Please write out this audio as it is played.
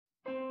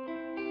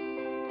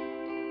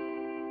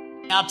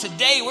Now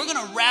today we're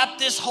going to wrap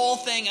this whole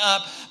thing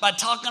up by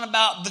talking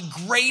about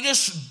the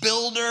greatest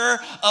builder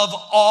of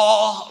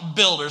all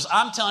builders.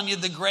 I'm telling you,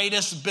 the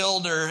greatest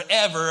builder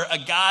ever, a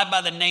guy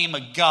by the name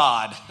of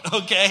God,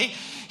 okay?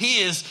 He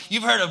is,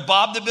 you've heard of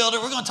Bob the Builder.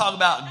 We're going to talk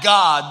about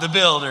God the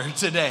Builder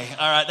today.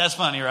 All right, that's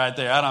funny right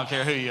there. I don't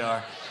care who you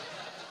are.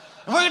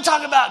 And we're going to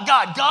talk about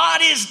God.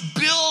 God is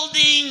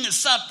building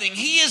something.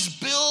 He is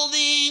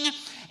building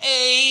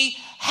a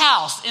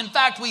house. In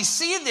fact, we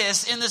see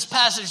this in this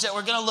passage that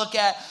we're going to look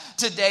at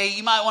today.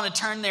 You might want to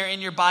turn there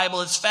in your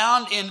Bible. It's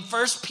found in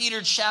 1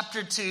 Peter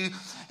chapter 2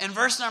 and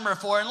verse number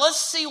 4. And let's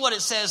see what it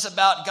says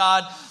about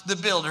God the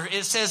builder.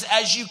 It says,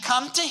 as you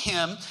come to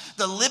him,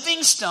 the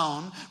living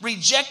stone,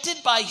 rejected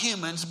by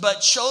humans,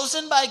 but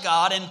chosen by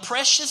God and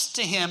precious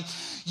to him,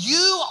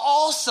 you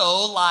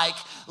also like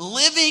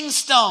living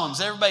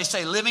stones. Everybody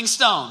say living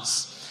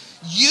stones.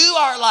 You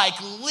are like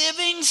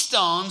living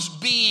stones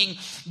being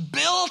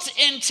built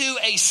into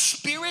a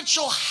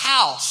spiritual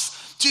house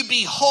to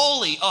be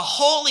holy, a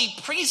holy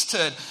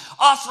priesthood,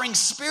 offering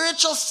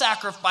spiritual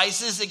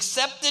sacrifices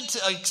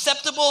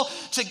acceptable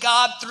to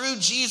God through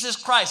Jesus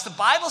Christ. The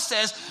Bible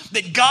says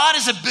that God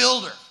is a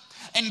builder.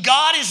 And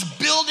God is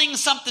building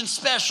something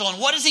special. And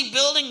what is he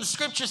building? The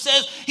scripture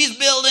says he's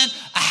building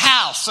a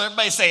house. So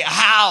everybody say a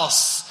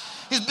house.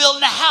 He's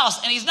building a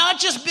house. And he's not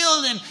just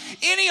building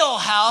any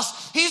old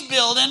house. He's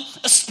building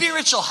a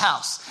spiritual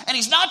house. And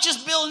he's not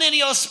just building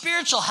any old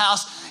spiritual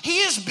house. He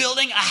is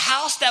building a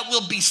house that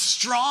will be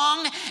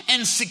strong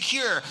and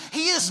secure.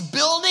 He is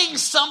building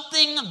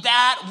something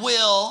that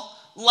will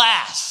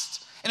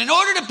last. And in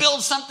order to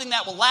build something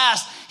that will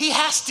last, he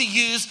has to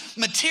use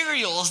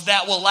materials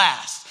that will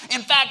last.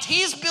 In fact,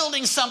 he's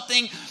building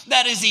something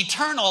that is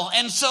eternal.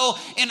 And so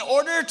in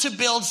order to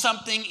build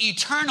something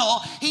eternal,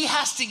 he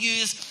has to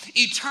use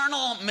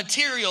eternal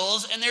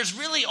materials. And there's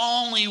really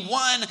only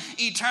one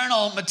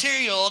eternal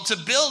material to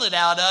build it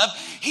out of.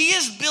 He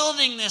is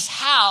building this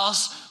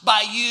house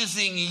by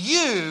using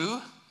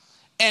you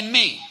and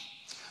me.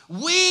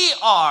 We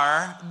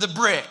are the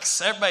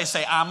bricks. Everybody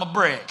say, I'm a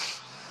brick.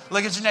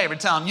 Look at your neighbor,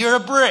 tell him, you're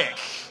a brick.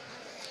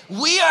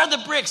 We are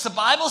the bricks. The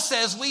Bible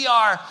says we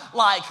are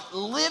like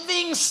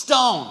living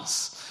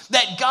stones,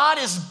 that God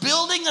is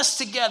building us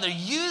together,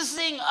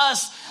 using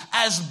us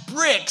as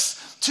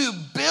bricks to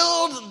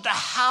build the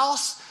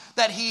house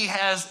that he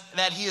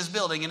is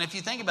building. And if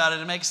you think about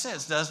it, it makes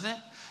sense, doesn't it?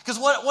 Because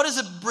what is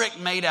a brick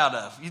made out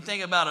of? You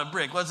think about a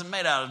brick. What's it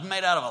made out of? It's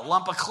made out of a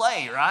lump of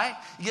clay, right?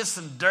 You get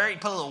some dirt, you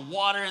put a little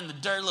water in the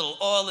dirt, a little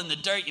oil in the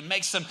dirt, you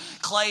make some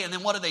clay, and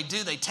then what do?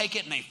 They take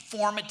it and they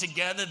form it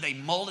together, they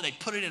mold it, they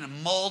put it in a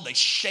mold, they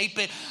shape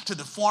it to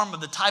the form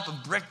of the type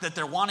of brick that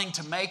they're wanting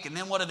to make, and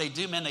then what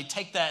do? Man, they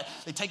take that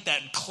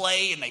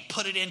clay and they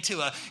put it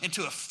into a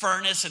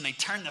furnace, and they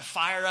turn the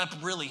fire up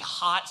really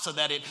hot so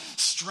that it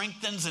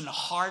strengthens and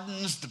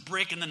hardens the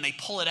brick, and then they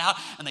pull it out,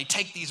 and they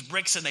take these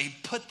bricks and they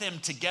put them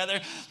together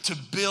to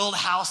build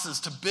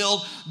houses, to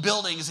build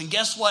buildings. And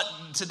guess what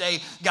today,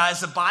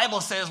 guys? The Bible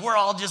says we're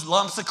all just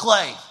lumps of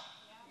clay.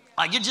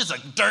 Like you're just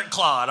a dirt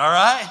clod, all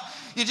right?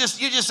 You're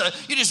just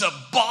a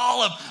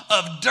ball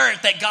of dirt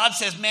that God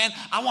says, man,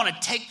 I want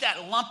to take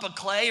that lump of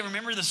clay.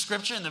 Remember the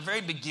scripture in the very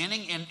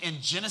beginning in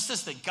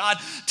Genesis that God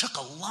took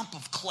a lump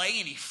of clay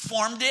and he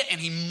formed it and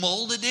he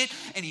molded it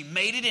and he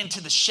made it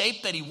into the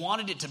shape that he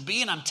wanted it to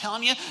be. And I'm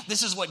telling you,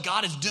 this is what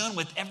God is doing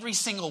with every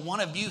single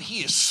one of you. He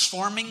is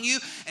forming you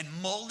and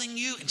molding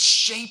you and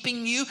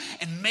shaping you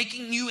and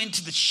making you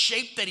into the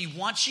shape that he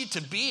wants you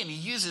to be. And he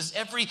uses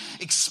every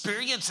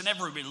experience and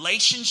every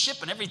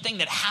relationship and everything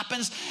that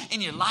happens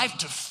in your life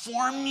to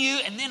form you.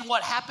 And then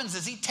what happens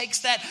is he takes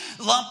that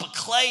lump of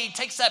clay, he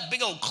takes that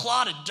big old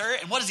clod of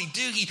dirt, and what does he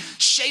do? He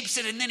shapes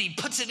it and then he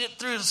puts it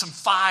through some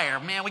fire.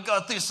 Man, we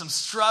go through some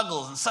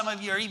struggles, and some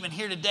of you are even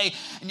here today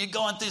and you're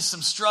going through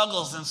some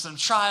struggles and some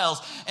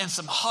trials and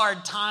some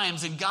hard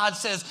times, and God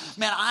says,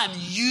 man, I'm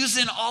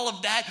using all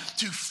of that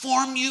to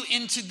form you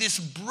into this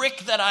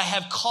brick that I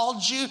have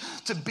called you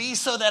to be,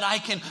 so that I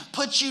can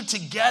put you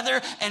together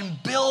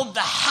and build the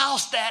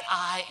house that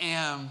I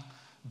am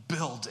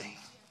building.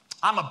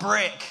 I'm a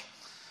brick.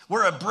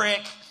 We're a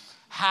brick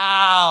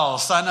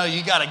house. I know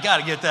you gotta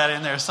get that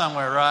in there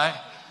somewhere, right?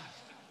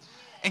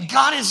 And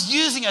God is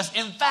using us.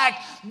 In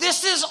fact,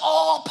 this is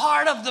all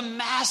part of the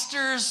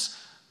master's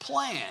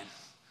plan.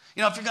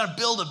 You know, if you're going to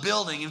build a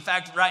building, in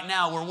fact, right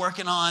now we're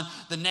working on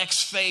the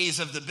next phase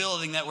of the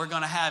building that we're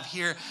going to have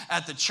here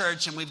at the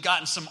church. And we've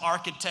gotten some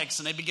architects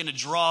and they begin to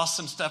draw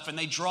some stuff, and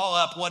they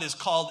draw up what is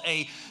called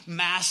a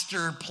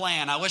master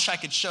plan. I wish I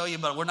could show you,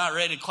 but we're not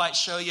ready to quite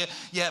show you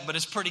yet, but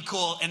it's pretty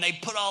cool. And they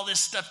put all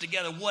this stuff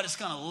together, what it's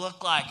going to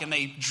look like, and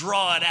they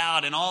draw it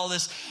out and all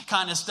this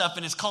kind of stuff.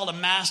 And it's called a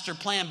master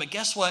plan. But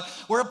guess what?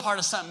 We're a part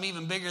of something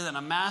even bigger than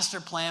a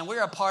master plan.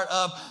 We're a part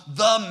of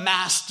the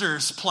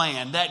master's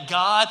plan, that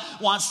God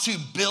wants to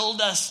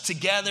build us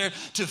together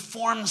to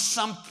form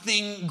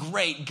something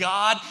great.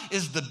 God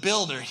is the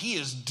builder. He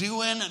is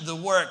doing the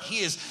work.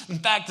 In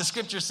fact, the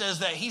scripture says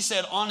that he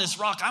said, on this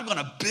rock, I'm going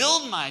to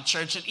build my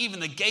church. And even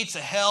the gates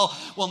of hell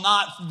will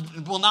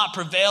not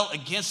prevail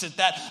against it.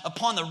 That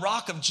upon the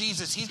rock of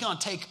Jesus, he's going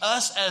to take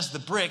us as the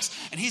bricks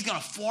and he's going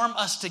to form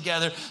us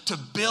together to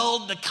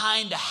build the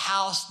kind of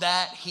house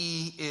that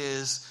he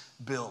is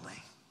building.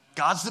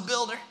 God's the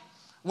builder.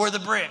 We're the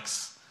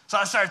bricks. So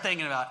I started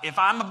thinking about, if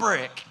I'm a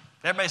brick,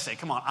 everybody say,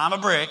 come on, I'm a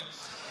brick.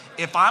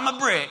 If I'm a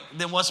brick,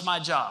 then what's my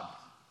job?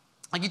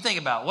 Like, you think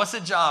about, what's the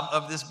job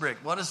of this brick?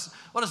 What does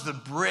the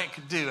brick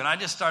do? And I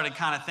just started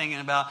kind of thinking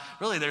about,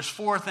 really, there's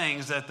 4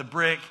 things that the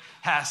brick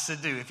has to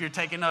do. If you're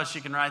taking notes,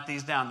 you can write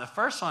these down. The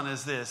first one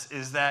is this,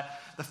 is that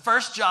the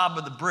first job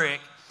of the brick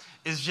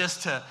is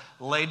just to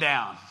lay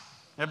down.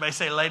 Everybody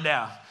say lay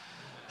down.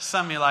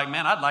 Some of you are like,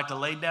 man, I'd like to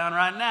lay down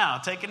right now,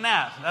 take a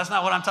nap. That's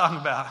not what I'm talking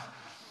about.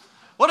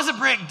 What does a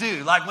brick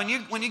do? Like when you're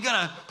going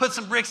to put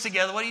some bricks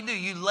together, what do?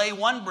 You lay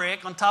one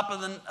brick on top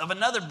of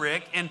another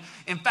brick. And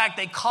in fact,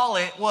 they call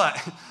it what?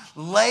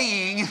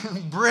 Laying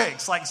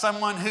bricks. Like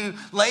someone who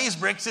lays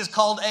bricks is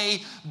called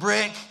a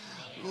brick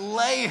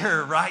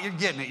layer, right? You're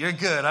getting it. You're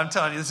good. I'm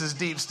telling you, this is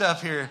deep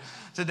stuff here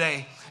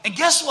today. And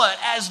guess what?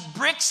 As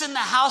bricks in the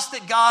house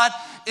that God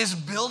is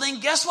building,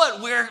 guess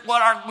what we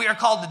are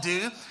called to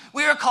do?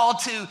 We are called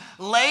to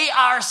lay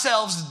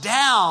ourselves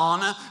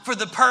down for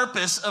the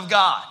purpose of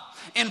God.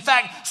 In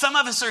fact, some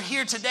of us are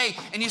here today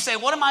and you say,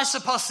 what am I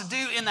supposed to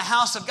do in the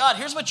house of God?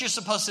 Here's what you're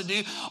supposed to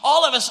do.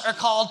 All of us are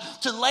called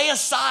to lay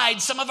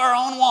aside some of our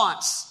own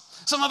wants,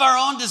 some of our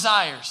own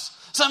desires,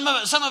 some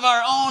of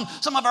our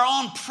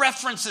own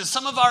preferences,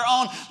 some of our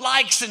own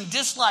likes and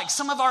dislikes,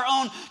 some of our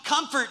own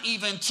comfort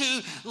even,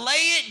 to lay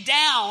it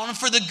down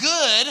for the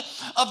good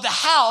of the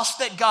house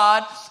that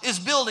God is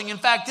building. In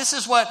fact, this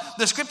is what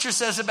the scripture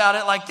says about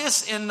it like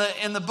this in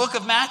the book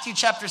of Matthew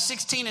chapter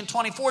 16 and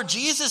 24.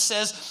 Jesus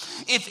says,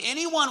 if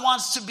anyone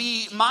wants to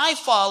be my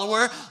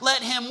follower,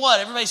 let him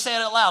what? Everybody say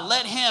it out loud.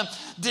 Let him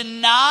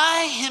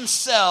deny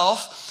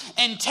himself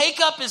and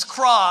take up his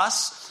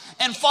cross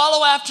and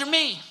follow after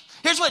me.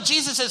 Here's what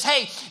Jesus says.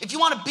 Hey, if you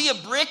want to be a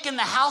brick in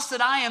the house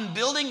that I am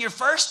building, your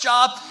first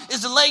job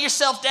is to lay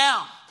yourself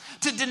down,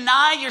 to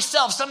deny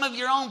yourself some of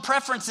your own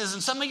preferences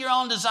and some of your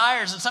own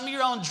desires and some of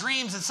your own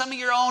dreams and some of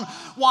your own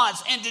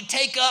wants, and to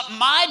take up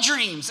my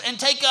dreams and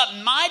take up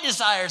my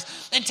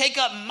desires and take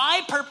up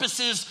my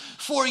purposes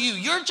for you.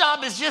 Your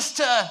job is just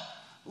to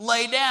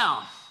lay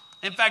down.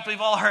 In fact,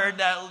 we've all heard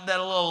that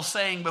little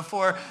saying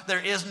before, there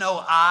is no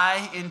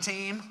I in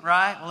team,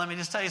 right? Well, let me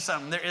just tell you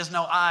something. There is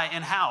no I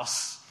in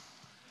house.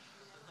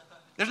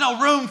 There's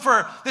no room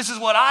for this is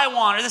what I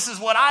want or this is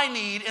what I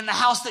need in the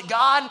house that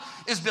God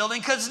is building,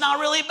 because it's not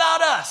really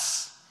about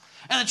us.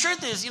 And the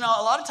truth is, a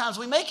lot of times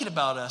we make it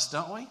about us,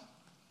 don't we?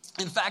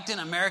 In fact, in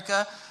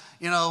America,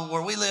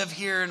 where we live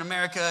here in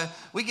America,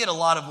 we get a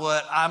lot of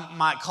what I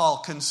might call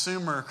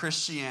consumer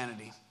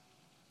Christianity.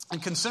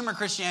 And consumer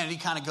Christianity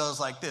kind of goes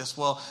like this.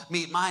 Well,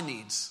 meet my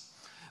needs.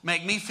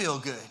 Make me feel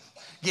good.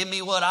 Give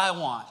me what I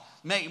want.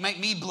 Make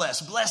me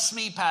blessed. Bless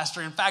me,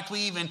 Pastor. In fact, we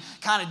even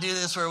kind of do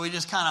this where we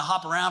just kind of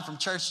hop around from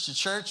church to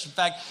church. In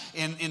fact,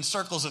 in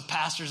circles of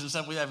pastors and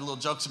stuff, we have little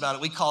jokes about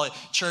it. We call it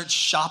church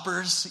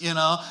shoppers,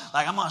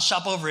 Like, I'm going to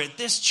shop over at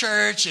this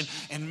church,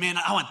 and man,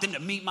 I want them to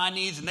meet my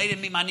needs, and they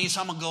didn't meet my needs,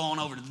 so I'm going to go on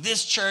over to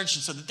this church,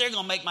 and so that they're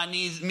going to meet my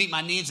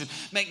needs and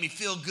make me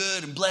feel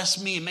good and bless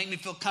me and make me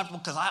feel comfortable,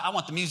 because I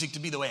want the music to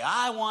be the way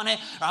I want it,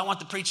 or I want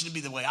the preaching to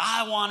be the way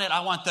I want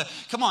it.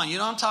 Come on, you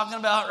know what I'm talking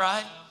about,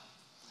 right?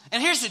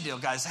 And here's the deal,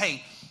 guys.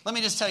 Hey, let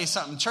me just tell you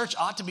something. Church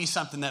ought to be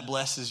something that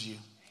blesses you.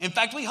 In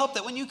fact, we hope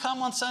that when you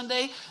come on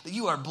Sunday, that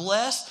you are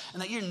blessed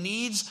and that your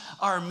needs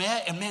are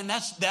met. And man,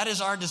 that is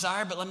our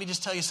desire. But let me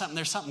just tell you something.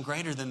 There's something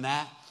greater than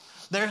that.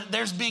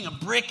 There's being a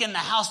brick in the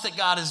house that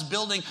God is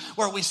building,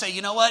 where we say,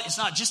 you know what? It's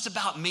not just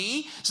about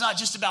me. It's not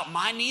just about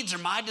my needs or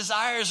my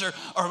desires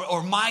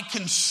or my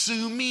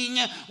consuming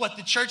what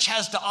the church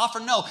has to offer.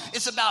 No,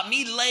 it's about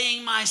me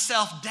laying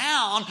myself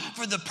down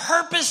for the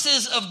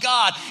purposes of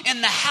God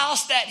in the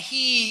house that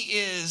He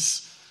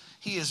is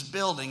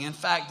building. In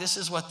fact, this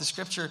is what the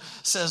scripture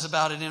says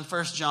about it in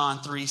 1 John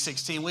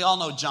 3:16. We all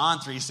know John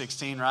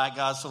 3:16, right?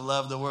 God so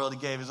loved the world, He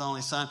gave His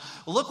only Son.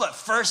 Well, look what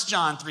 1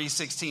 John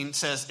 3:16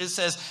 says. It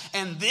says,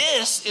 and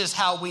this is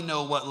how we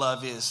know what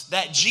love is,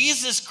 that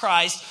Jesus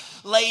Christ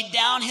laid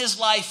down His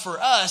life for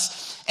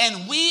us,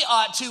 and we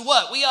ought to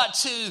what? We ought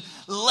to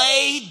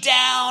lay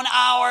down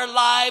our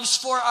lives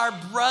for our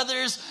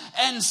brothers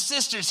and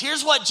sisters.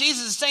 Here's what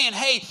Jesus is saying.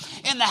 Hey,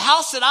 in the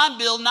house that I'm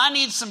building, I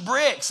need some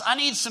bricks. I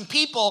need some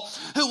people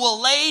who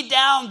will lay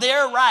down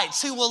their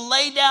rights, who will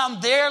lay down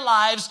their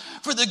lives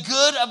for the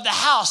good of the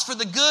house, for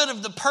the good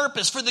of the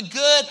purpose, for the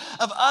good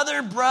of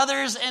other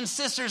brothers and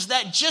sisters,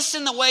 that just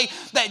in the way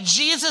that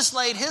Jesus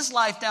laid His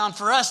life down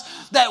for us,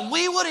 that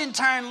we would in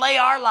turn lay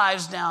our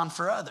lives down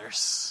for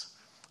others.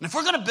 And if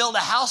we're going to build a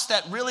house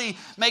that really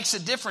makes a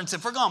difference,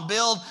 if we're going to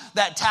build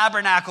that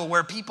tabernacle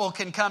where people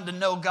can come to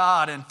know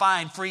God and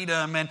find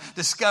freedom and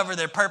discover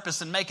their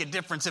purpose and make a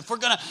difference, if we're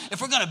going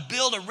to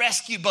build a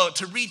rescue boat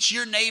to reach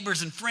your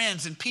neighbors and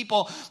friends and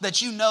people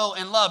that you know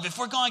and love, if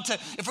we're going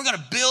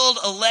to build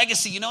a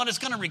legacy, you know what it's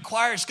going to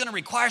require? It's going to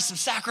require some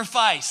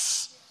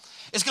sacrifice.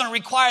 It's going to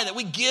require that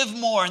we give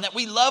more and that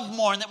we love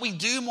more and that we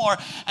do more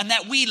and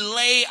that we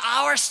lay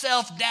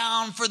ourselves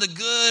down for the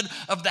good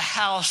of the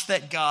house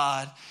that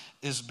God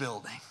is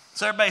building.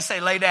 So everybody say,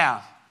 lay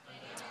down.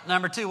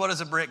 Number 2, what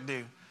does a brick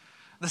do?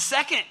 The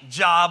second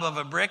job of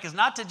a brick is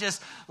not to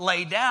just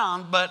lay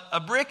down, but a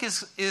brick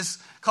is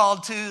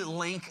called to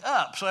link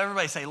up. So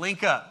everybody say,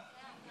 link up.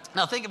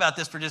 Now think about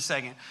this for just a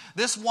second.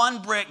 This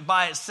one brick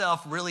by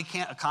itself really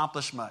can't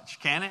accomplish much,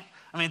 can it?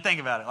 I mean, think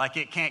about it. Like,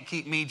 it can't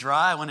keep me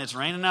dry when it's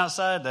raining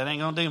outside. That ain't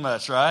going to do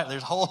much, right?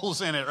 There's holes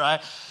in it, right?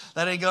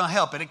 That ain't going to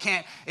help it. It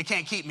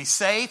can't keep me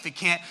safe. It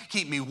can't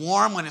keep me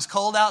warm when it's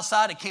cold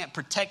outside. It can't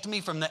protect me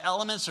from the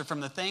elements or from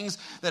the things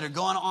that are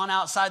going on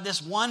outside.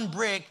 This one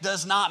brick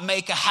does not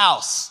make a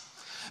house.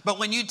 But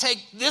when you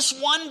take this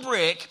one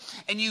brick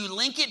and you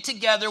link it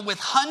together with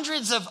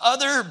hundreds of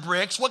other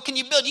bricks, what can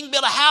you build? You can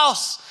build a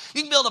house.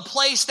 You can build a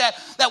place that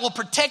will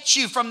protect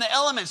you from the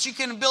elements. You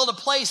can build a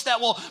place that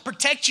will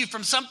protect you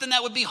from something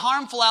that would be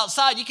harmful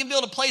outside. You can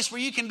build a place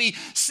where you can be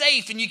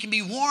safe and you can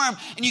be warm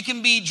and you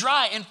can be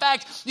dry. In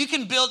fact, you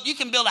can build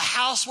a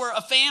house where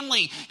a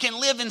family can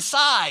live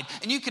inside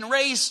and you can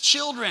raise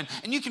children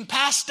and you can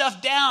pass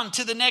stuff down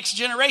to the next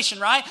generation,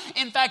 right?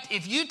 In fact,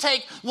 if you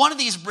take one of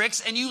these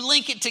bricks and you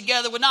link it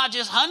together with not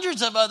just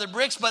hundreds of other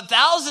bricks, but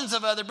thousands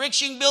of other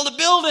bricks, you can build a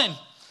building.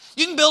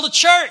 You can build a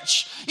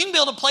church. You can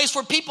build a place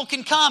where people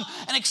can come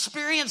and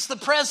experience the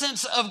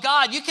presence of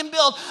God. You can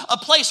build a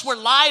place where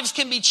lives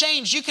can be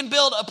changed. You can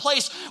build a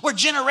place where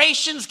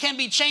generations can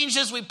be changed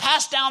as we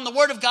pass down the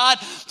word of God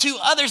to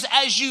others.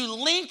 As you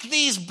link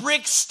these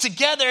bricks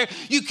together,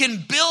 you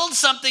can build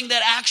something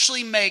that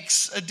actually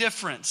makes a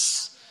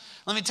difference.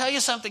 Let me tell you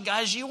something,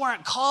 guys. You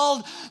weren't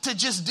called to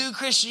just do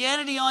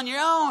Christianity on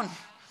your own.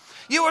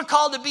 You were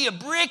called to be a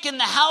brick in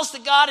the house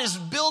that God is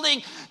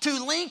building,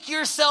 to link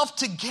yourself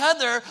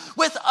together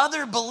with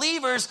other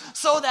believers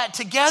so that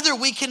together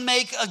we can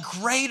make a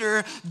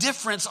greater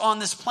difference on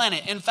this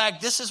planet. In fact,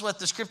 this is what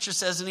the scripture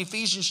says in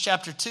Ephesians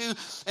chapter 2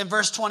 and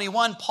verse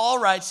 21. Paul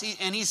writes,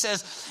 and he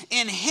says,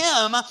 in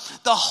him,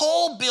 the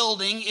whole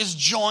building is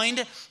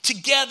joined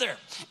together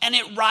and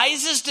it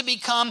rises to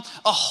become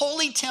a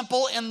holy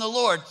temple in the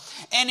Lord.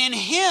 And in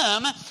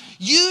him,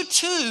 you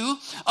too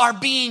are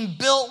being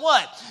built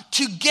what?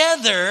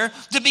 Together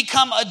to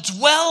become a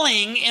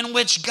dwelling in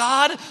which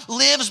God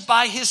lives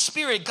by his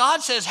Spirit.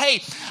 God says,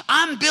 hey,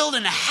 I'm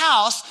building a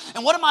house,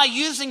 and what am I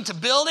using to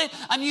build it?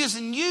 I'm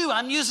using you,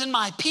 I'm using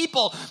my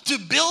people to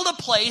build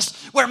a place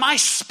where my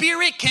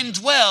Spirit can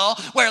dwell,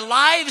 where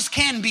lives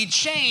can be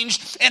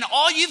changed, and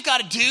all you've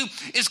got to do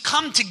is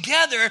come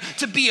together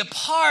to be a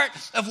part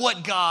of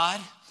what God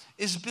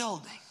is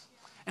building.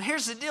 And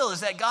here's the deal,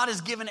 is that God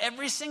has given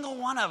every single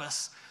one of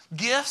us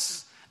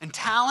gifts and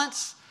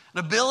talents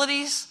and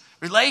abilities,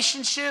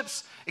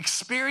 relationships,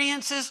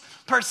 experiences,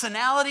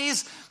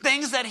 personalities,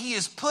 things that he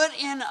has put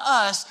in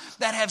us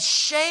that have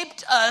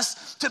shaped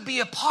us to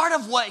be a part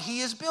of what he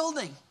is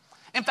building.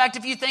 In fact,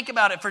 if you think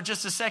about it for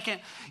just a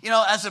second,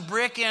 as a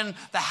brick in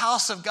the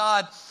house of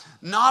God,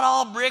 not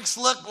all bricks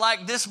look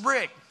like this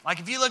brick. Like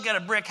if you look at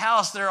a brick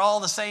house, they're all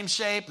the same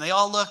shape, they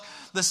all look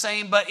the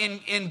same, but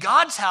in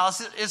God's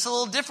house, it's a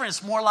little different.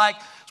 It's more like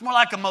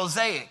a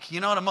mosaic.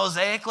 You know what a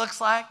mosaic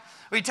looks like?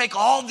 We take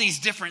all these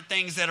different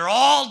things that are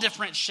all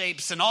different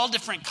shapes and all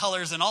different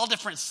colors and all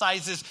different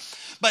sizes,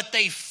 but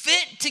they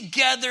fit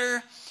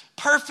together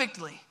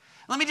perfectly.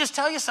 Let me just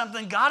tell you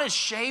something. God has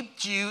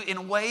shaped you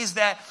in ways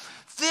that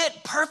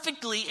fit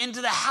perfectly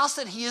into the house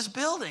that he is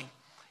building.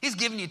 He's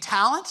given you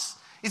talents.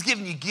 He's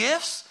given you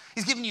gifts.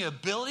 He's given you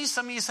abilities.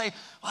 Some of you say,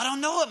 well, I don't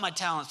know what my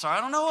talents are.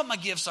 I don't know what my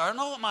gifts are. I don't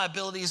know what my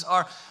abilities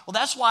are. Well,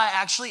 that's why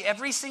actually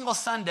every single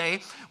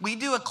Sunday we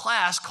do a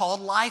class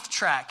called Life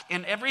Track.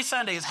 And every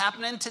Sunday, it's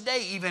happening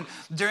today even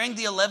during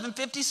the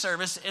 11:50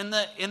 service in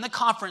the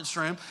conference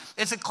room.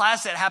 It's a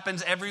class that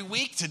happens every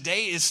week.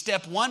 Today is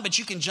step 1, but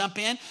you can jump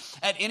in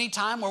at any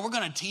time where we're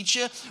going to teach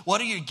you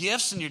what are your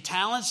gifts and your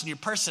talents and your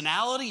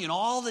personality and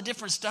all the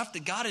different stuff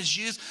that God has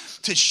used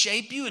to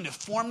shape you and to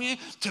form you,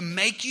 to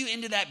make you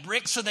into that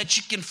brick so that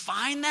you can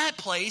find that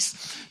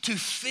place to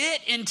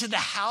fit into the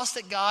house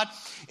that God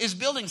is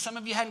building. Some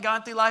of you hadn't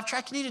gone through Life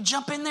Track. You need to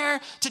jump in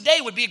there. Today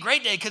would be a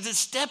great day because it's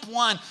step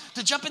 1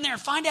 to jump in there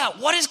and find out,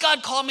 what has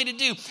God called me to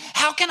do?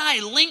 How can I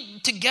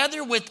link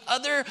together with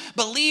other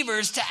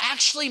believers to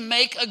actually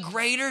make a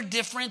greater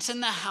difference in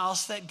the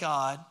house that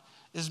God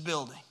is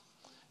building?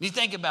 You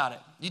think about it.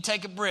 You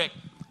take a brick,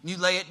 you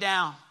lay it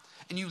down,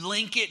 and you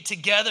link it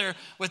together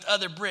with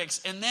other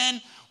bricks. And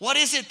then what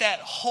is it that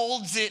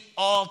holds it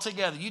all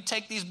together? You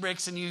take these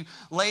bricks and you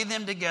lay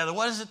them together.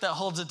 What is it that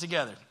holds it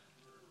together?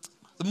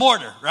 The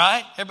mortar,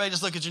 right? Everybody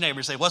just look at your neighbor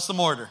and say, what's the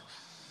mortar?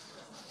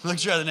 Look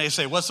at your other neighbor and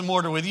say, what's the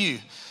mortar with you?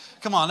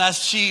 Come on,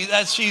 that's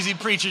cheesy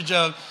preacher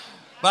joke.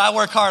 But I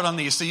work hard on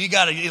these, so you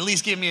got to at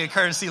least give me a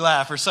courtesy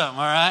laugh or something,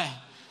 all right?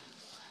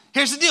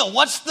 Here's the deal.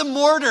 What's the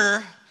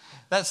mortar?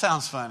 That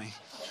sounds funny.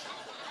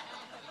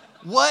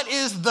 What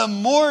is the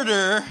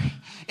mortar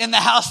in the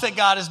house that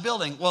God is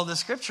building? Well, the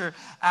scripture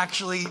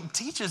actually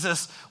teaches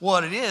us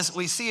what it is.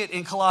 We see it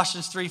in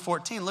Colossians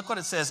 3:14. Look what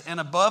it says. And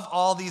above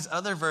all these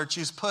other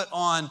virtues, put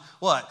on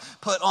what?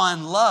 Put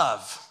on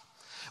love,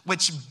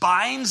 which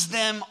binds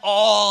them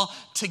all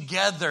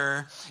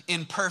together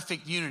in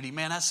perfect unity.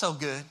 Man, that's so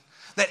good.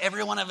 That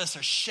every one of us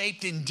are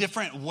shaped in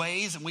different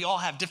ways, and we all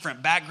have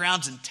different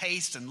backgrounds and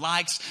tastes and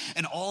likes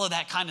and all of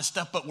that kind of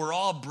stuff, but we're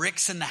all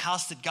bricks in the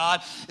house that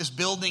God is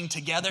building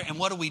together. And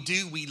what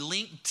do? We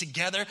link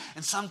together,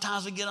 and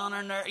sometimes we get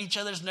on each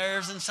other's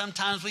nerves, and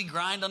sometimes we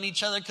grind on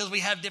each other because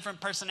we have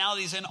different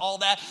personalities and all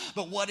that.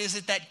 But what is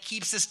it that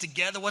keeps us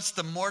together? What's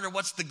the mortar?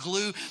 What's the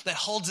glue that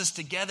holds us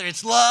together?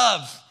 It's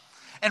love.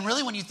 And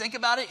really, when you think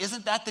about it,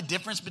 isn't that the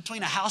difference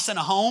between a house and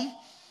a home?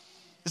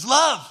 It's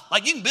love.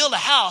 Like you can build a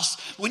house.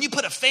 When you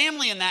put a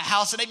family in that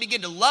house and they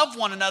begin to love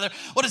one another,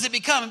 what does it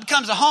become? It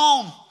becomes a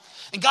home.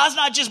 And God's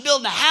not just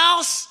building a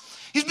house.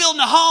 He's building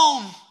a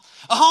home.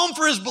 A home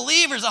for his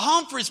believers, a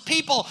home for his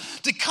people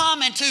to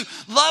come and to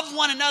love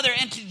one another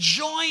and to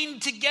join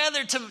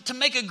together to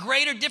make a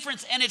greater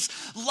difference. And it's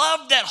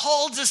love that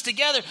holds us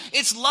together.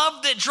 It's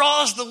love that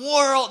draws the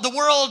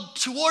world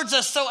towards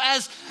us. So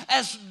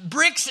as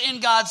bricks in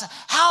God's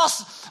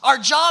house, our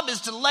job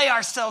is to lay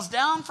ourselves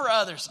down for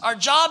others. Our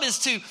job is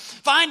to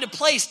find a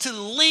place to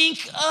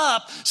link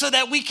up so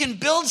that we can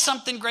build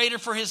something greater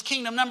for his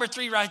kingdom. Number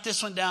 3, write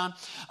this one down.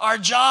 Our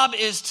job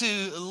is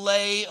to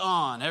lay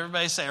on.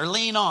 Everybody say, or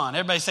lean on.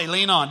 Everybody say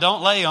lean on.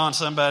 Don't lay on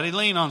somebody.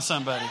 Lean on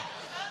somebody.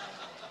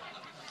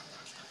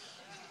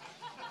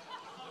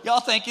 Y'all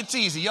think it's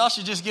easy. Y'all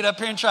should just get up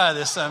here and try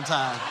this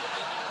sometime.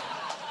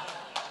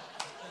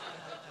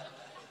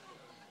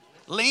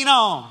 Lean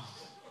on.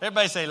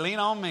 Everybody say lean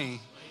on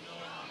me.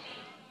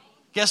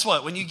 Guess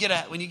what? When you get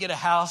a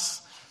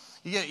house,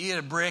 you get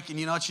a brick, and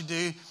you know what you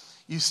do?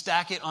 You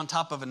stack it on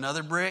top of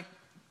another brick,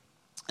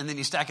 and then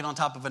you stack it on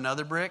top of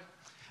another brick,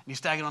 and you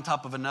stack it on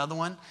top of another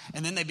one,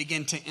 and then they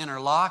begin to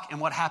interlock.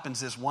 And what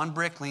happens is one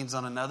brick leans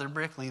on another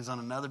brick, leans on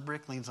another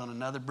brick, leans on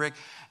another brick,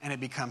 and it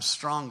becomes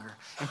stronger.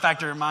 In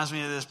fact, it reminds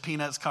me of this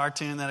Peanuts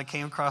cartoon that I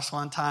came across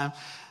one time.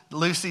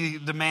 Lucy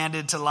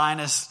demanded to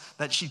Linus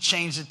that she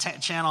change the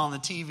channel on the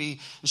TV,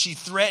 and she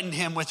threatened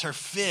him with her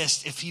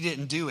fist if he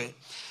didn't do it.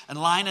 And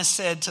Linus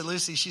said to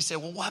Lucy, she said,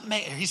 well, what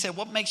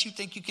makes you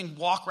think you can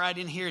walk right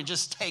in here and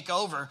just take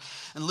over?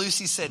 And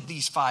Lucy said,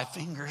 these 5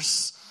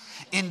 fingers.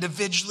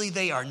 Individually,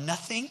 they are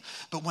nothing,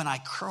 but when I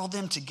curl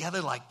them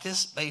together like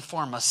this, they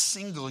form a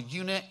single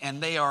unit,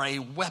 and they are a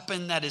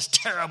weapon that is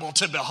terrible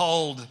to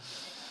behold.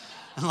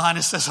 And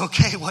Linus says,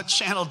 okay, what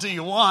channel do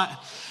you want?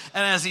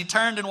 And as he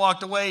turned and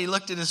walked away, he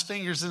looked at his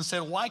fingers and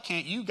said, why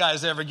can't you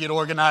guys ever get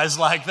organized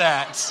like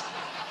that?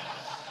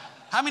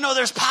 How many know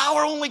there's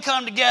power when we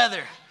come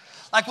together?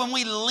 Like when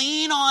we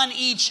lean on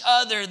each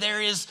other,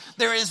 there is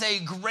a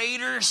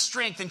greater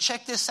strength. And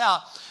check this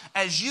out.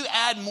 As you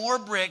add more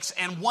bricks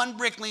and one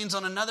brick leans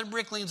on another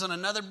brick, leans on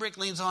another brick,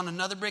 leans on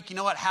another brick, you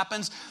know what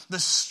happens? The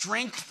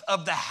strength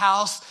of the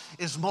house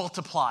is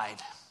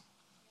multiplied.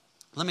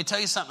 Let me tell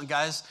you something,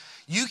 guys.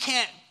 You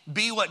can't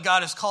be what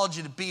God has called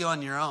you to be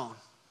on your own.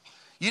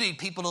 You need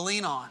people to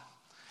lean on.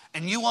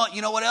 And you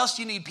know what else?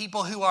 You need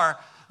people who are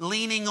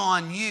leaning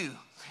on you.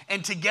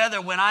 And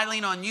together, when I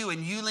lean on you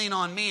and you lean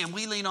on me and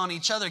we lean on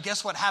each other,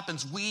 guess what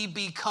happens? We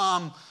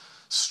become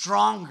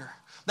stronger.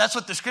 That's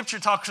what the scripture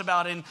talks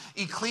about in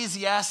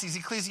Ecclesiastes.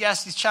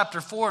 Ecclesiastes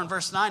chapter 4 and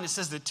verse 9, it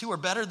says that 2 are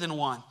better than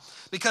 1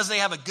 because they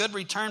have a good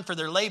return for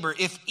their labor.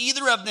 If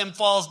either of them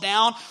falls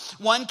down,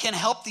 one can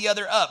help the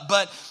other up.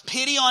 But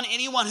pity on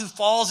anyone who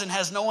falls and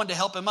has no one to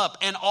help him up.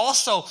 And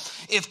also,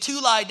 if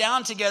 2 lie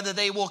down together,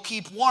 they will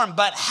keep warm.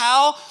 But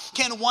how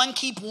can one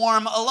keep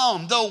warm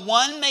alone? Though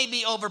one may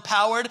be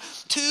overpowered,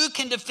 2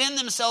 can defend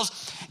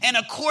themselves. And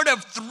a cord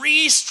of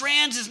 3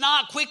 strands is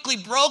not quickly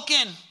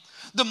broken.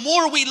 The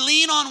more we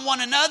lean on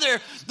one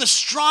another, the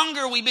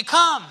stronger we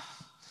become.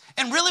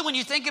 And really, when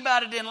you think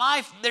about it in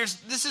life,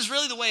 this is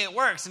really the way it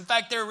works. In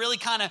fact, there are really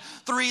kind of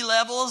 3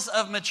 levels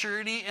of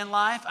maturity in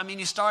life. I mean,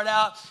 you start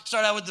out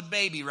with the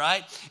baby,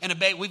 right? And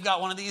we've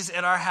got one of these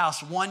at our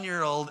house,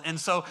 1-year-old. And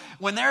so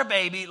when they're a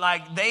baby,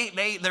 like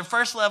their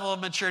first level of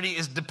maturity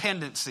is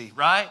dependency,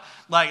 right?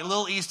 Like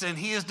little Easton,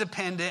 he is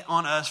dependent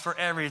on us for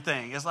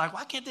everything. It's like,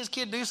 why can't this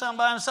kid do something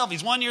by himself?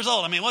 He's 1 year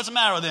old. I mean, what's the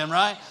matter with him,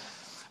 right?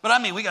 But I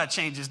mean, we got to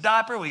change his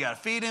diaper. We got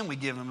to feed him. We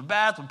give him a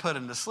bath. We put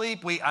him to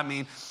sleep.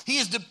 He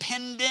is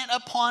dependent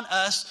upon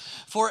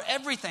us for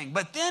everything.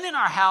 But then in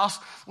our house,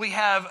 we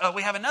have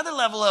another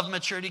level of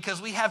maturity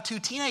because we have 2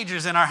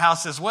 teenagers in our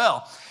house as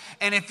well.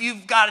 And if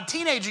you've got a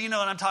teenager, you know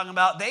what I'm talking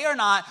about. They are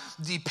not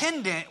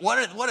dependent. What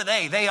are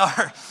they? They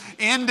are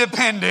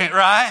independent,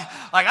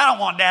 right? Like, I don't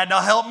want Dad to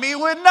help me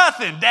with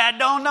nothing. Dad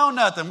don't know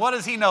nothing. What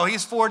does he know?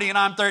 He's 40 and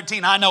I'm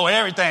 13. I know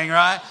everything,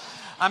 right?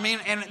 I mean,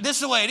 and this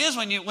is the way it is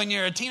when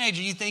you're a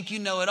teenager. You think you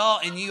know it all,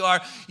 and you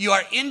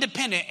are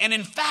independent. And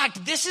in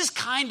fact, this is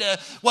kind of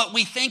what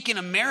we think in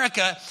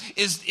America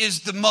is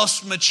the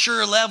most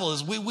mature level.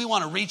 Is we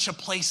want to reach a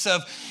place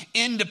of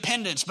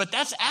independence, but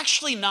that's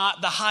actually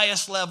not the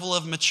highest level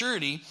of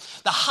maturity.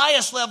 The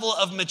highest level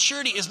of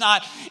maturity is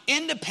not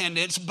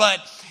independence, but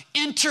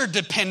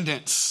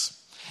interdependence.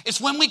 It's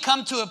when we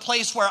come to a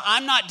place where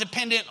I'm not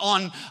dependent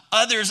on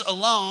others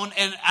alone,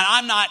 and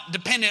I'm not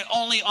dependent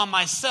only on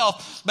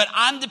myself, but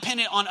I'm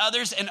dependent on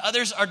others, and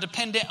others are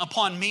dependent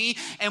upon me,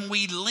 and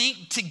we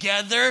link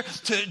together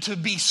to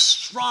be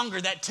stronger,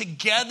 that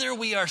together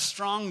we are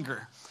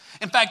stronger.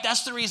 In fact,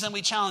 that's the reason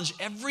we challenge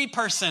every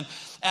person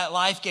at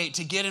LifeGate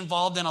to get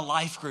involved in a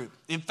life group.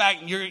 In fact,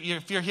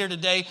 if you're here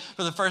today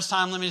for the first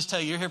time, let me just tell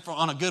you, you're here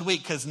on a good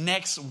week, because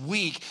next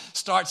week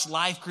starts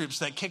life groups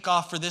that kick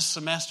off for this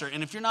semester.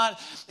 And if you're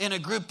not in a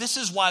group, this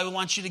is why we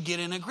want you to get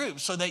in a group,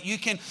 so that you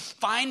can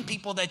find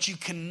people that you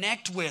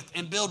connect with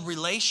and build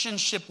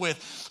relationship with,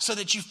 so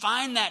that you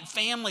find that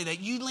family that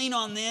you lean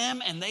on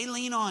them and they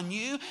lean on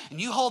you,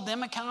 and you hold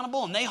them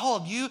accountable and they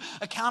hold you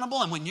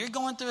accountable. And when you're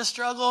going through a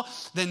struggle,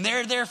 then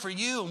they're there for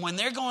you. And when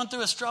they're going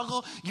through a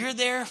struggle, you're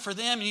there for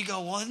them. And you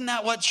go, well, isn't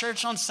that what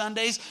church on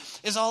Sundays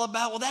is all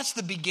about? Well, that's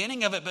the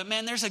beginning of it. But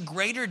man, there's a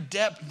greater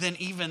depth than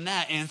even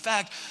that. And in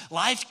fact,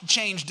 life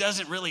change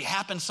doesn't really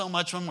happen so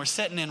much when we're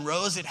sitting in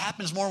rows. It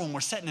happens more when we're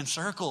sitting in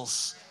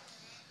circles.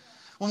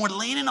 When we're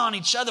leaning on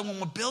each other, when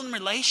we're building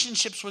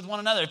relationships with one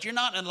another. If you're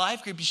not in a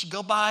life group, you should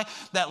go buy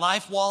that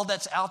life wall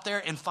that's out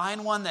there and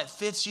find one that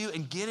fits you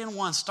and get in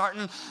one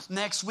starting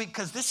next week.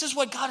 Because this is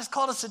what God has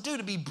called us to do,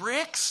 to be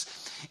bricks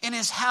in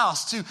his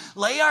house, to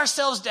lay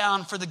ourselves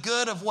down for the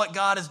good of what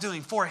God is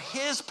doing, for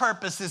his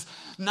purposes,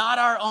 not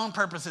our own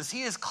purposes.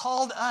 He has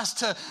called us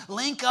to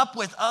link up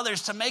with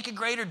others, to make a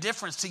greater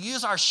difference, to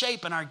use our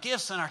shape and our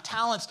gifts and our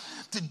talents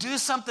to do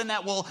something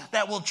that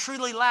will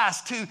truly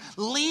last, to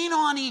lean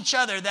on each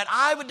other, that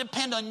I would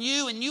depend on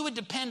you and you would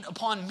depend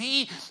upon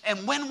me.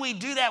 And when we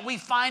do that, we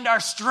find our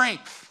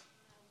strength.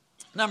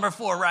 Number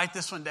 4, write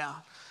this one down.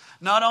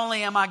 Not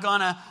only am I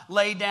going to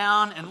lay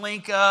down and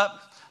link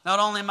up, not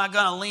only am I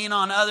going to lean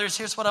on others,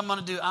 here's what I'm going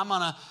to do. I'm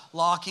going to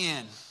lock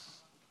in.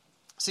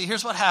 See,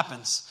 here's what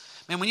happens.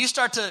 Man, when you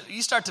start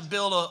to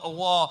build a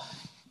wall,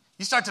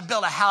 you start to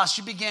build a house,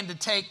 you begin to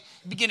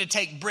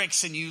take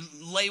bricks and you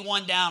lay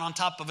one down on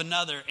top of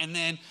another, and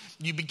then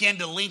you begin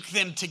to link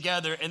them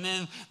together, and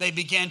then they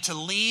begin to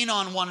lean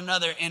on one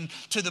another, and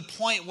to the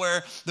point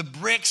where the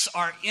bricks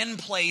are in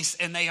place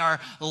and they are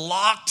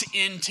locked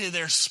into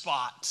their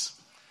spot.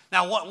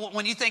 Now,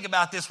 when you think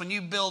about this, when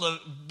you build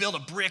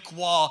a brick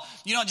wall,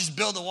 you don't just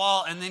build a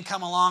wall and then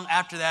come along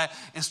after that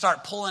and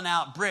start pulling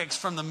out bricks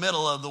from the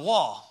middle of the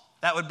wall.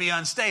 That would be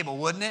unstable,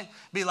 wouldn't it?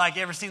 Be like,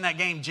 you ever seen that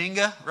game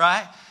Jenga,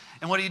 right?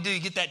 And what do? You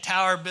get that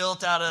tower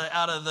built out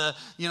of the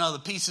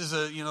the pieces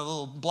of the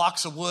little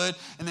blocks of wood,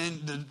 and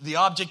then the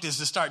object is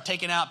to start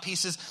taking out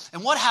pieces.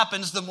 And what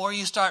happens the more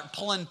you start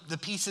pulling the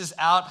pieces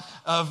out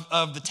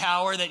of the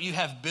tower that you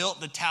have built?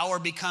 The tower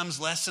becomes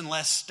less and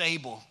less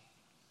stable.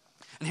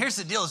 And here's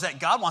the deal, is that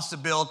God wants to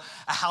build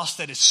a house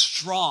that is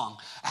strong,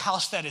 a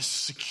house that is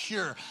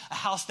secure, a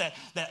house that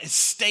is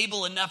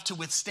stable enough to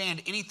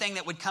withstand anything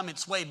that would come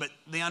its way. But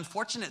the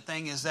unfortunate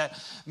thing is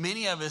that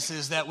many of us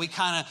is that we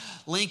kind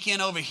of link in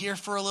over here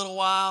for a little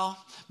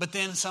while, but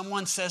then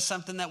someone says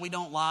something that we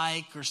don't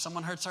like, or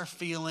someone hurts our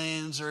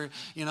feelings, or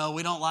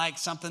we don't like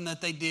something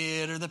that they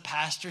did, or the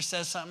pastor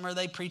says something, or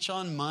they preach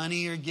on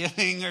money or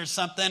giving or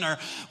something, or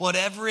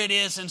whatever it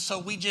is. And so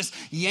we just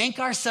yank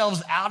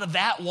ourselves out of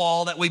that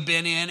wall that we've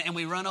been in, and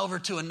we run over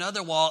to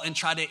another wall and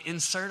try to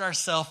insert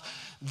ourselves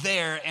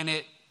there, and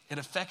it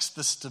affects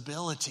the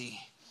stability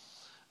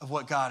of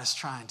what God is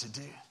trying to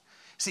do.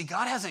 See,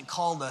 God hasn't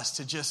called us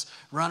to just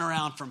run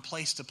around from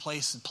place to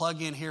place and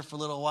plug in here for a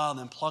little while,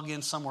 then plug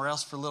in somewhere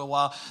else for a little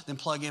while, then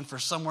plug in for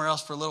somewhere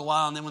else for a little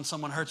while, and then when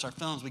someone hurts our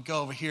feelings, we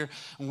go over here.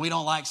 When we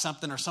don't like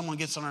something or someone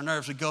gets on our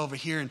nerves, we go over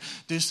here and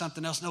do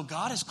something else. No,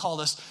 God has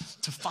called us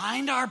to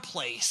find our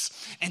place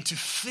and to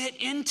fit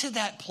into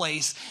that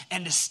place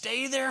and to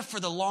stay there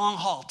for the long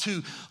haul,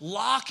 to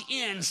lock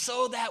in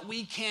so that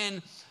we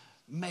can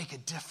make a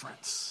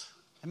difference.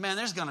 And man,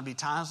 there's going to be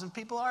times when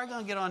people are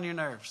going to get on your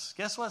nerves.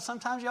 Guess what?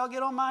 Sometimes y'all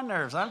get on my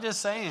nerves. I'm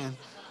just saying.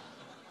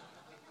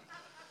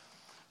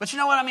 But you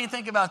know what I mean?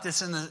 Think about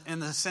this in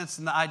the sense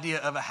and the idea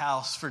of a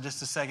house for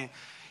just a second.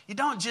 You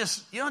don't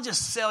just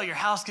sell your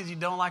house because you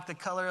don't like the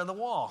color of the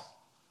wall,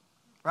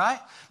 right?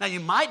 Now you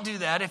might do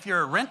that if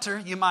you're a renter.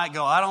 You might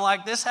go, I don't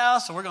like this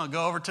house, so we're going to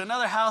go over to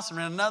another house and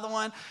rent another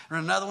one,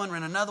 rent another one,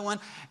 rent another one.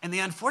 And the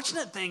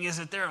unfortunate thing is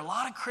that there are a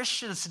lot of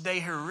Christians today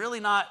who are really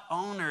not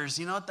owners.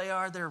 You know what they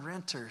are? They're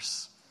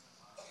renters.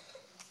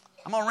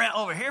 I'm going to rent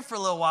over here for a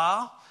little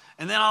while,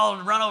 and then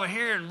I'll run over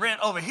here and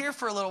rent over here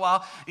for a little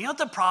while. You know what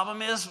the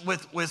problem is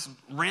with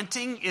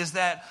renting is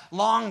that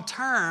long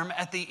term,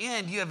 at the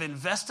end, you have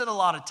invested a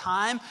lot of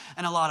time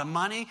and a lot of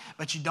money,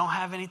 but you don't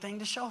have anything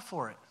to show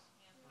for it.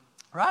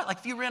 Right? Like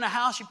if you rent a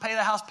house, you pay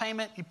the house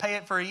payment, you pay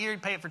it for a year, you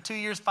pay it for 2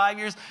 years, 5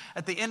 years.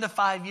 At the end of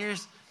 5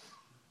 years,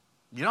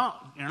 You're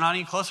not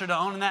any closer to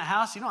owning that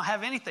house. You don't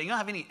have anything. You don't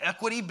have any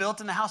equity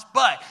built in the house.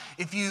 But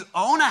if you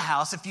own a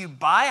house, if you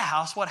buy a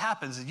house, what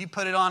happens? If you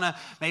put it on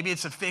maybe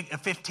it's a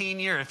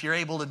 15-year, if you're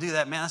able to do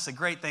that, man, that's a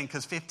great thing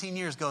because 15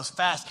 years goes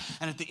fast.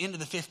 And at the end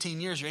of the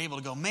 15 years, you're able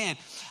to go, man,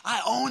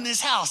 I own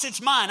this house.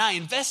 It's mine. I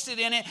invested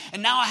in it,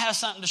 and now I have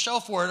something to show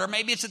for it. Or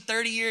maybe it's a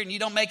 30-year, and you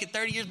don't make it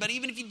 30 years. But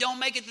even if you don't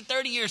make it to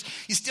 30 years,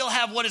 you still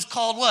have what is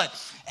called what?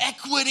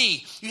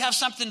 Equity. You have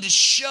something to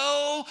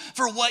show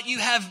for what you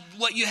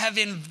have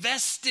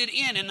invested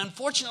in. And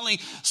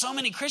unfortunately, so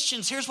many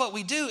Christians, here's what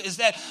we do is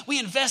that we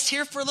invest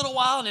here for a little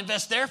while and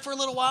invest there for a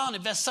little while and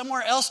invest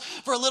somewhere else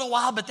for a little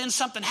while, but then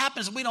something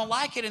happens and we don't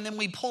like it and then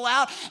we pull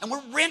out and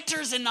we're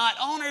renters and not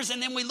owners,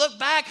 and then we look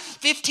back,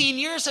 15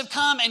 years have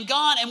come and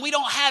gone and we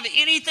don't have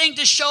anything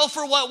to show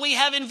for what we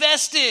have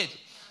invested.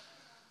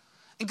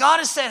 And God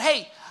has said,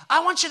 hey,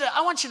 I want you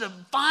to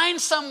find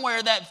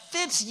somewhere that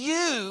fits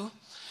you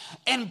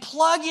and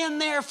plug in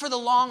there for the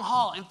long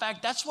haul. In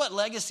fact, that's what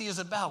legacy is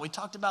about. We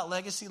talked about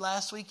legacy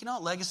last week. You know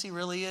what legacy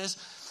really is?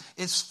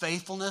 It's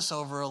faithfulness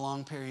over a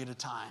long period of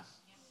time.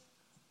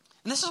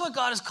 And this is what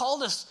God has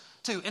called us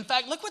to. In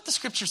fact, look what the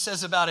scripture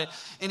says about it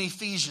in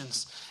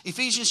Ephesians.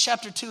 Ephesians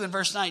chapter 2 and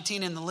verse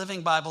 19 in the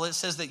Living Bible, it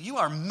says that you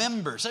are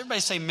members.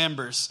 Everybody say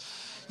members.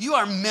 You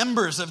are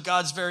members of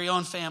God's very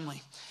own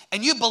family.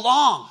 And you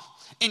belong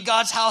in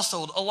God's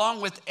household along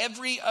with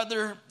every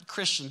other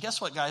Christian. Guess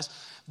what, guys?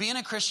 Being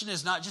a Christian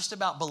is not just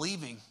about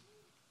believing.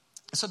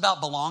 It's about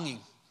belonging.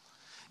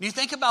 And you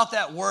think about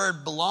that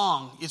word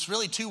belong, it's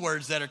really two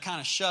words that are kind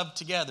of shoved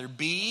together.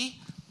 Be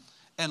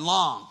and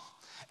long.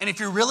 And if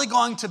you're really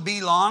going to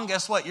be long,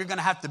 guess what? You're going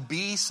to have to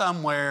be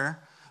somewhere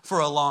for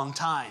a long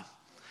time.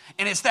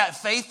 And it's that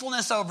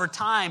faithfulness over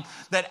time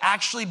that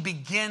actually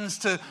begins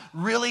to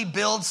really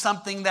build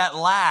something that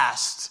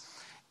lasts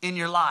in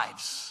your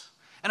lives.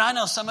 And I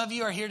know some of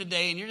you are here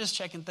today and you're just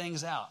checking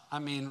things out. I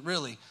mean,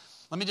 really.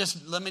 Let me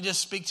just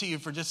speak to you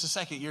for just a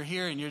second. You're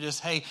here and you're just,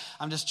 hey,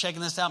 I'm just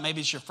checking this out.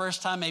 Maybe it's your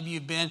first time. Maybe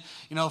you've been,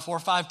 4 or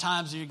 5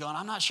 times and you're going,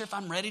 I'm not sure if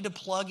I'm ready to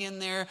plug in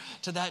there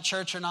to that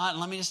church or not. And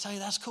let me just tell you,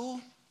 that's cool.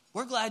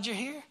 We're glad you're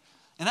here.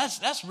 And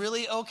that's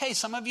really okay.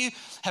 Some of you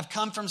have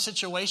come from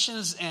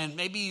situations and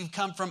maybe you've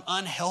come from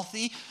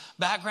unhealthy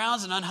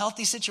backgrounds and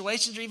unhealthy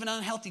situations or even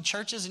unhealthy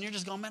churches, and you're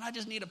just going, man, I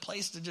just need a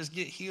place to just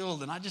get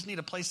healed, and I just need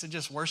a place to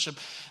just worship,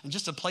 and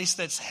just a place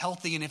that's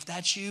healthy. And if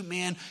that's you,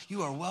 man,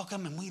 you are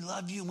welcome, and we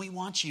love you and we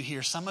want you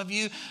here. Some of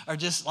you are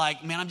just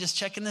like, man, I'm just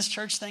checking this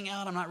church thing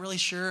out. I'm not really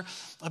sure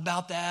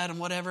about that and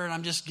whatever, and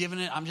I'm just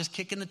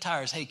kicking the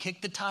tires. Hey,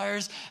 kick the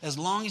tires as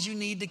long as you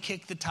need to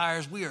kick the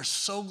tires. We are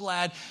so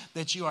glad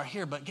that you are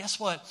here. But guess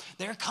what?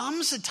 There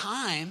comes a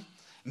time,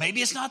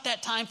 maybe it's not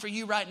that time for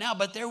you right now,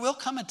 but there will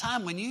come a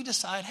time when you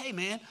decide, hey,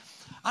 man,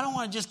 I don't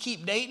want to just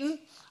keep dating.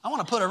 I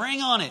want to put a ring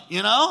on it,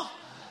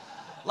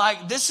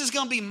 Like, this is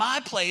going to be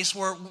my place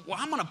where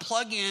I'm going to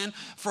plug in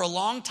for a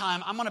long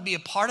time. I'm going to be a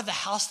part of the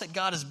house that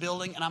God is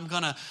building, and I'm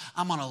going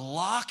to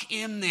lock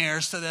in there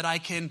so that I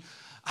can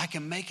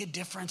make a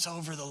difference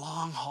over the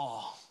long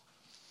haul.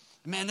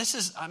 Man,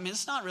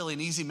 it's not really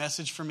an easy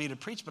message for me to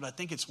preach, but I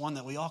think it's one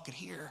that we all could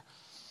hear.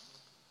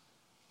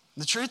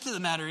 The truth of the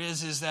matter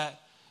is that,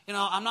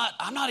 I'm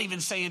not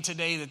even saying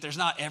today that there's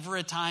not ever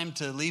a time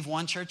to leave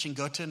one church and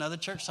go to another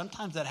church.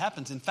 Sometimes that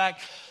happens. In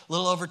fact, a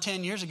little over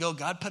 10 years ago,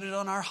 God put it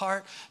on our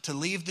heart to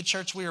leave the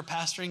church we were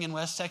pastoring in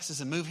West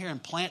Texas and move here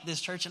and plant this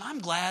church. And I'm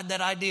glad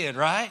that I did,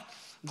 right?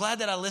 I'm glad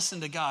that I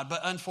listened to God.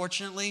 But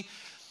unfortunately,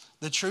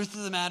 the truth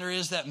of the matter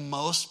is that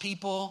most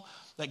people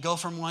that go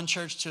from one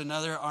church to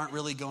another aren't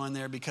really going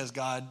there because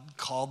God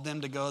called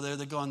them to go there.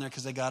 They're going there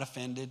because they got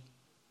offended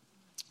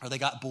or they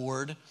got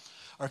bored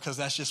or because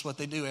that's just what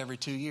they do every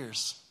 2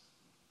 years.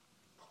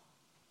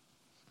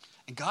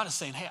 And God is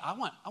saying, hey, I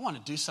want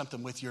to do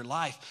something with your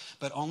life,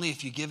 but only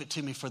if you give it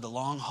to me for the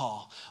long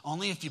haul.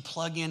 Only if you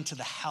plug into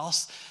the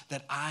house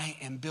that I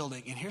am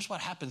building. And here's what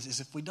happens is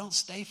if we don't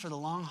stay for the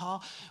long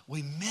haul,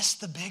 we miss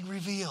the big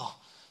reveal.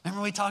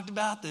 Remember we talked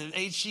about the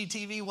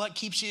HGTV, what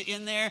keeps you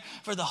in there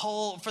for the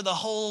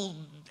whole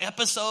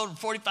episode,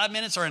 45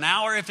 minutes or an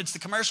hour if it's the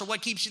commercial,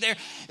 what keeps you there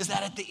is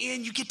that at the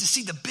end you get to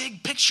see the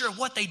big picture of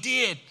what they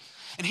did.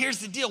 And here's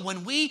the deal.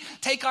 When we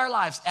take our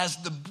lives as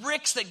the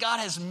bricks that God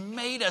has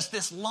made us,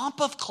 this lump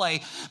of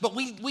clay, but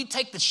we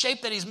take the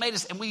shape that he's made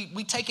us and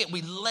we take it,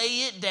 we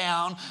lay it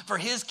down for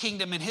his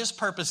kingdom and his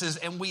purposes,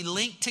 and we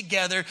link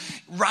together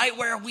right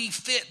where we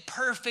fit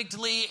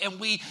perfectly, and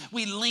we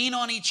lean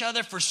on each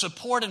other for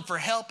support and for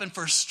help and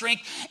for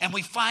strength, and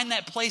we find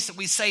that place that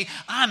we say,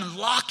 I'm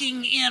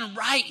locking in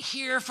right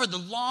here for the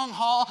long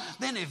haul.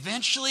 Then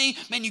eventually,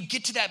 man, you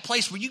get to that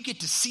place where you get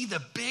to see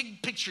the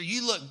big picture.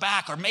 You look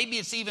back, or maybe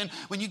it's even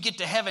when you get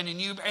to heaven and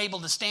you're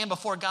able to stand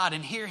before God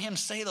and hear him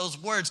say those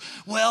words,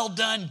 well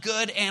done,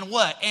 good and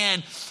what?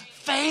 And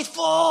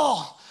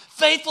faithful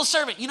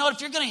servant. You know what?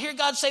 If you're going to hear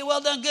God say,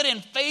 well done, good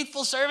and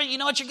faithful servant, you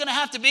know what you're going to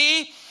have to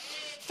be?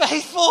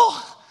 Faithful.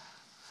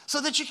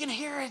 So that you can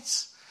hear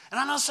it. And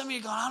I know some of you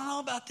are going, I don't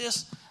know about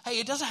this. Hey,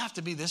 it doesn't have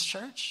to be this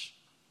church,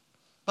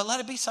 but let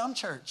it be some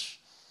church.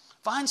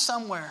 Find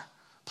somewhere,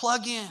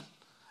 plug in,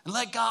 And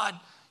let God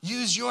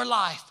use your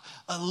life,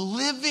 a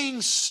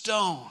living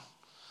stone.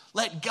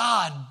 Let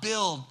God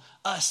build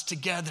us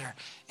together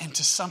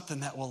into something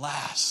that will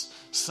last,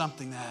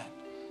 something that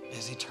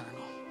is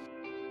eternal.